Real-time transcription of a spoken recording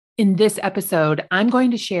In this episode, I'm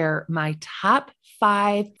going to share my top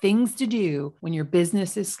 5 things to do when your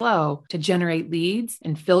business is slow to generate leads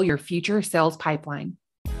and fill your future sales pipeline.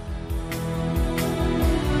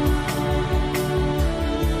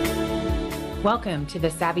 Welcome to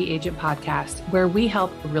the Savvy Agent Podcast, where we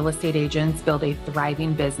help real estate agents build a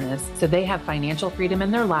thriving business so they have financial freedom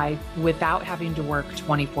in their life without having to work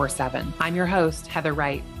 24/7. I'm your host, Heather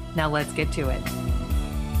Wright. Now let's get to it.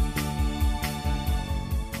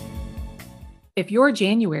 If your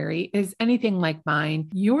January is anything like mine,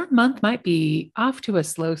 your month might be off to a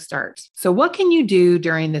slow start. So what can you do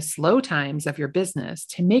during the slow times of your business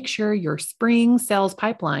to make sure your spring sales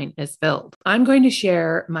pipeline is filled? I'm going to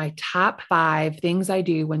share my top 5 things I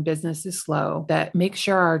do when business is slow that make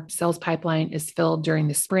sure our sales pipeline is filled during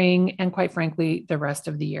the spring and, quite frankly, the rest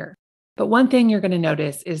of the year. But one thing you're going to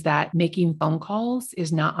notice is that making phone calls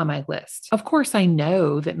is not on my list. Of course, I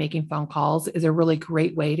know that making phone calls is a really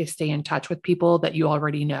great way to stay in touch with people that you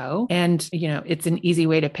already know. And, it's an easy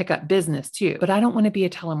way to pick up business too. But I don't want to be a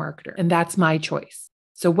telemarketer, and that's my choice.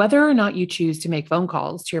 So whether or not you choose to make phone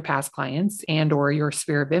calls to your past clients and or your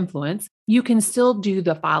sphere of influence, you can still do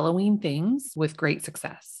the following things with great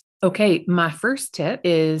success. Okay, my first tip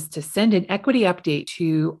is to send an equity update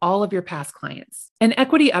to all of your past clients. An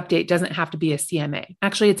equity update doesn't have to be a CMA.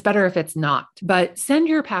 Actually, it's better if it's not, but send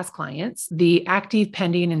your past clients the active,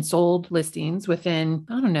 pending, and sold listings within,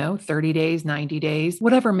 30 days, 90 days,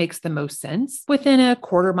 whatever makes the most sense, within a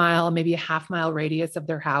quarter mile, maybe a half-mile radius of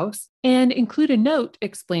their house, and include a note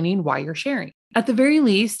explaining why you're sharing. At the very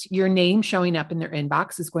least, your name showing up in their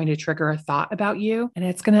inbox is going to trigger a thought about you, and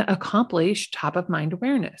it's going to accomplish top-of-mind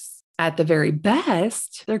awareness. At the very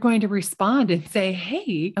best, they're going to respond and say,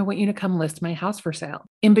 "Hey, I want you to come list my house for sale."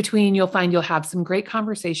 In between, you'll find you'll have some great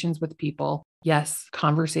conversations with people. Yes,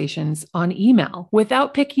 conversations on email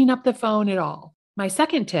without picking up the phone at all. My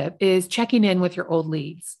second tip is checking in with your old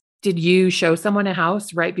leads. Did you show someone a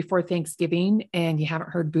house right before Thanksgiving and you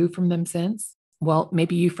haven't heard boo from them since? Well,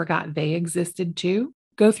 maybe you forgot they existed too.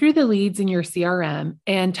 Go through the leads in your CRM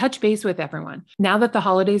and touch base with everyone. Now that the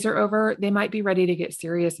holidays are over, they might be ready to get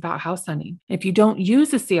serious about house hunting. If you don't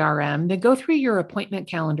use a CRM, then go through your appointment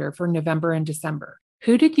calendar for November and December.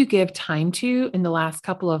 Who did you give time to in the last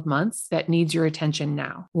couple of months that needs your attention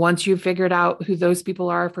now? Once you've figured out who those people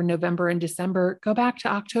are for November and December, go back to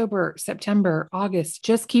October, September, August.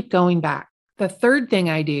 Just keep going back. The third thing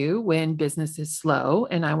I do when business is slow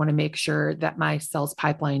and I want to make sure that my sales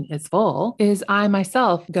pipeline is full is I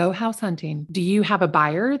myself go house hunting. Do you have a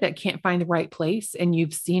buyer that can't find the right place and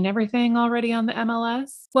you've seen everything already on the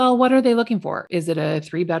MLS? Well, what are they looking for? Is it a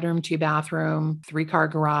 3-bedroom, 2-bathroom, 3-car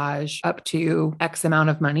garage up to X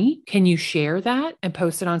amount of money? Can you share that and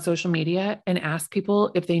post it on social media and ask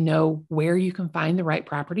people if they know where you can find the right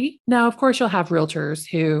property? Now, of course, you'll have realtors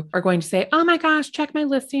who are going to say, "Oh my gosh, check my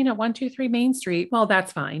listing at 123 Main Street." Well,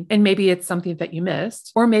 that's fine. And maybe it's something that you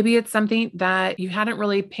missed, or maybe it's something that you hadn't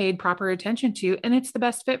really paid proper attention to, and it's the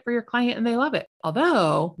best fit for your client and they love it.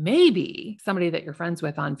 Although maybe somebody that you're friends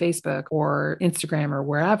with on Facebook or Instagram or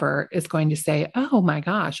wherever is going to say, "Oh my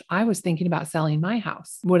gosh, I was thinking about selling my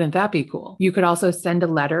house. Wouldn't that be cool?" You could also send a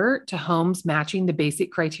letter to homes matching the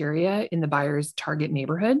basic criteria in the buyer's target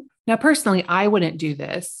neighborhood. Now, personally, I wouldn't do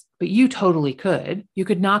this, but you totally could. You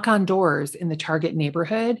could knock on doors in the target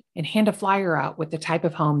neighborhood and hand a flyer out with the type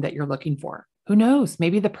of home that you're looking for. Who knows?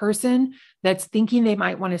 Maybe the person that's thinking they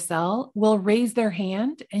might want to sell will raise their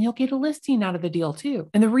hand and you'll get a listing out of the deal too.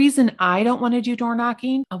 And the reason I don't want to do door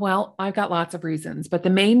knocking, well, I've got lots of reasons, but the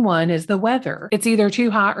main one is the weather. It's either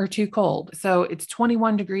too hot or too cold. So it's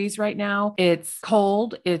 21 degrees right now. It's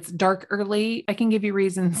cold. It's dark early. I can give you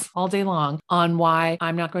reasons all day long on why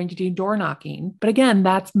I'm not going to do door knocking. But again,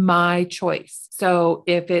 that's my choice. So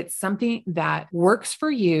if it's something that works for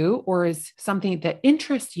you or is something that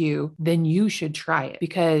interests you, then you should try it,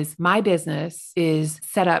 because my business is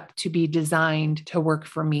set up to be designed to work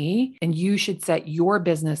for me, and you should set your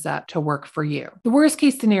business up to work for you. The worst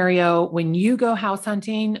case scenario when you go house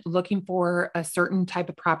hunting looking for a certain type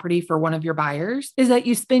of property for one of your buyers is that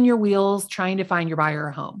you spin your wheels trying to find your buyer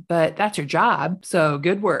a home, but that's your job. So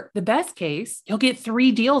good work. The best case, you'll get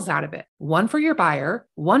 3 deals out of it. One for your buyer,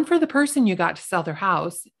 one for the person you got to sell their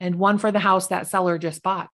house, and one for the house that seller just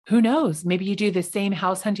bought. Who knows? Maybe you do the same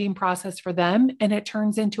house hunting process for them and it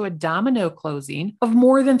turns into a domino closing of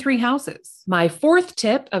more than 3 houses. My fourth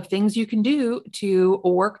tip of things you can do to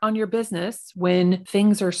work on your business when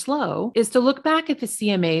things are slow is to look back at the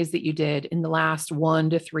CMAs that you did in the last 1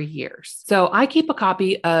 to 3 years. So I keep a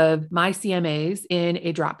copy of my CMAs in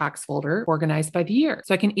a Dropbox folder organized by the year.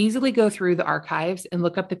 So I can easily go through the archives and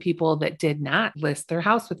look up the people that that did not list their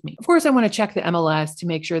house with me. Of course, I want to check the MLS to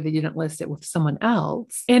make sure they didn't list it with someone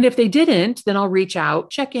else. And if they didn't, then I'll reach out,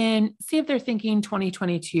 check in, see if they're thinking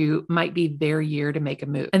 2022 might be their year to make a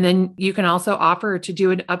move. And then you can also offer to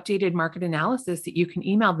do an updated market analysis that you can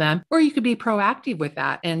email them, or you could be proactive with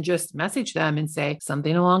that and just message them and say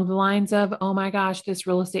something along the lines of, oh my gosh, this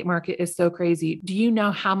real estate market is so crazy. Do you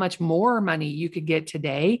know how much more money you could get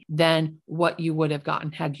today than what you would have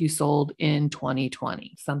gotten had you sold in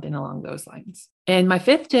 2020? Something along those lines. And my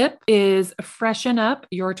fifth tip is freshen up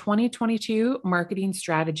your 2022 marketing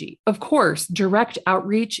strategy. Of course, direct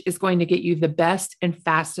outreach is going to get you the best and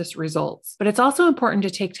fastest results, but it's also important to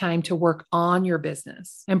take time to work on your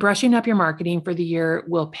business. And brushing up your marketing for the year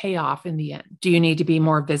will pay off in the end. Do you need to be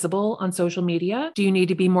more visible on social media? Do you need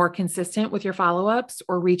to be more consistent with your follow-ups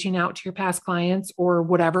or reaching out to your past clients or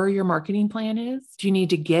whatever your marketing plan is? Do you need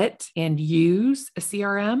to get and use a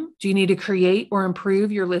CRM? Do you need to create or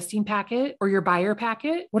improve your listing packet or your buyer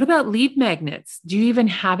packet? What about lead magnets? Do you even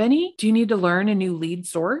have any? Do you need to learn a new lead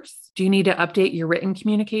source? Do you need to update your written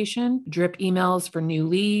communication, drip emails for new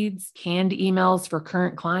leads, canned emails for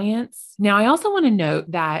current clients? Now, I also want to note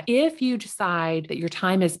that if you decide that your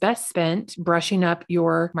time is best spent brushing up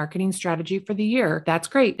your marketing strategy for the year, that's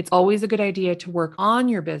great. It's always a good idea to work on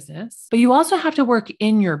your business, but you also have to work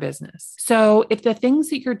in your business. So if the things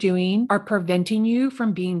that you're doing are preventing you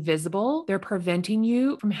from being visible, they're preventing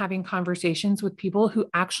you from having conversations with people who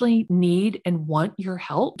actually need and want your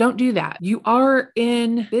help, don't do that. You are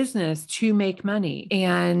in business to make money.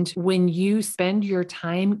 And when you spend your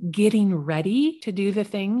time getting ready to do the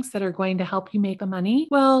things that are going to help you make the money,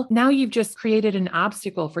 well, now you've just created an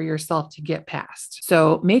obstacle for yourself to get past.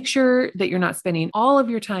 So make sure that you're not spending all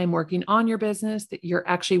of your time working on your business, that you're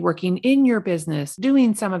actually working in your business,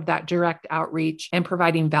 doing some of that direct outreach and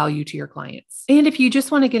providing value to your clients. And if you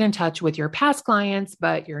just want to get in touch with your past clients,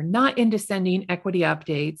 but you're not into sending equity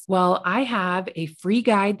updates, well, I have a free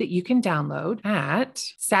guide that you can download at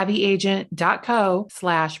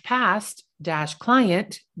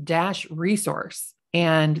savvyagent.co/past-client-resource.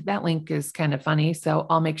 And that link is kind of funny, so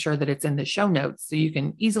I'll make sure that it's in the show notes so you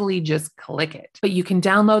can easily just click it. But you can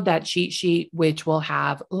download that cheat sheet, which will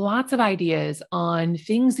have lots of ideas on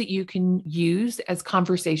things that you can use as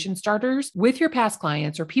conversation starters with your past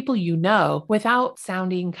clients or people you know without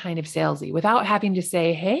sounding kind of salesy, without having to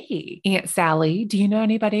say, hey, Aunt Sally, do you know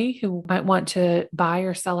anybody who might want to buy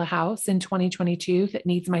or sell a house in 2022 that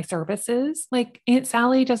needs my services? Like, Aunt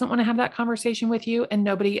Sally doesn't want to have that conversation with you, and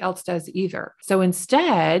nobody else does either. So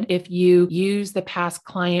instead, if you use the past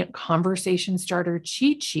client conversation starter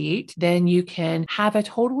cheat sheet, then you can have a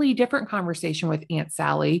totally different conversation with Aunt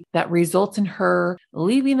Sally that results in her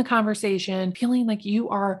leaving the conversation feeling like you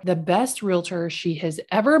are the best realtor she has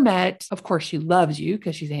ever met. Of course, she loves you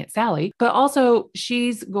because she's Aunt Sally, but also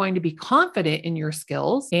she's going to be confident in your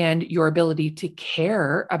skills and your ability to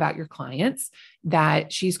care about your clients,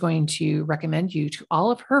 that she's going to recommend you to all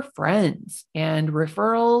of her friends. And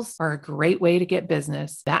referrals are a great way to get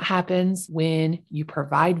business. That happens when you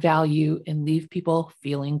provide value and leave people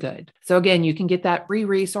feeling good. So again, you can get that free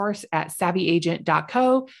resource at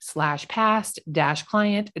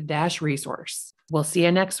savvyagent.co/past-client-resource. We'll see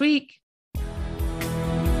you next week.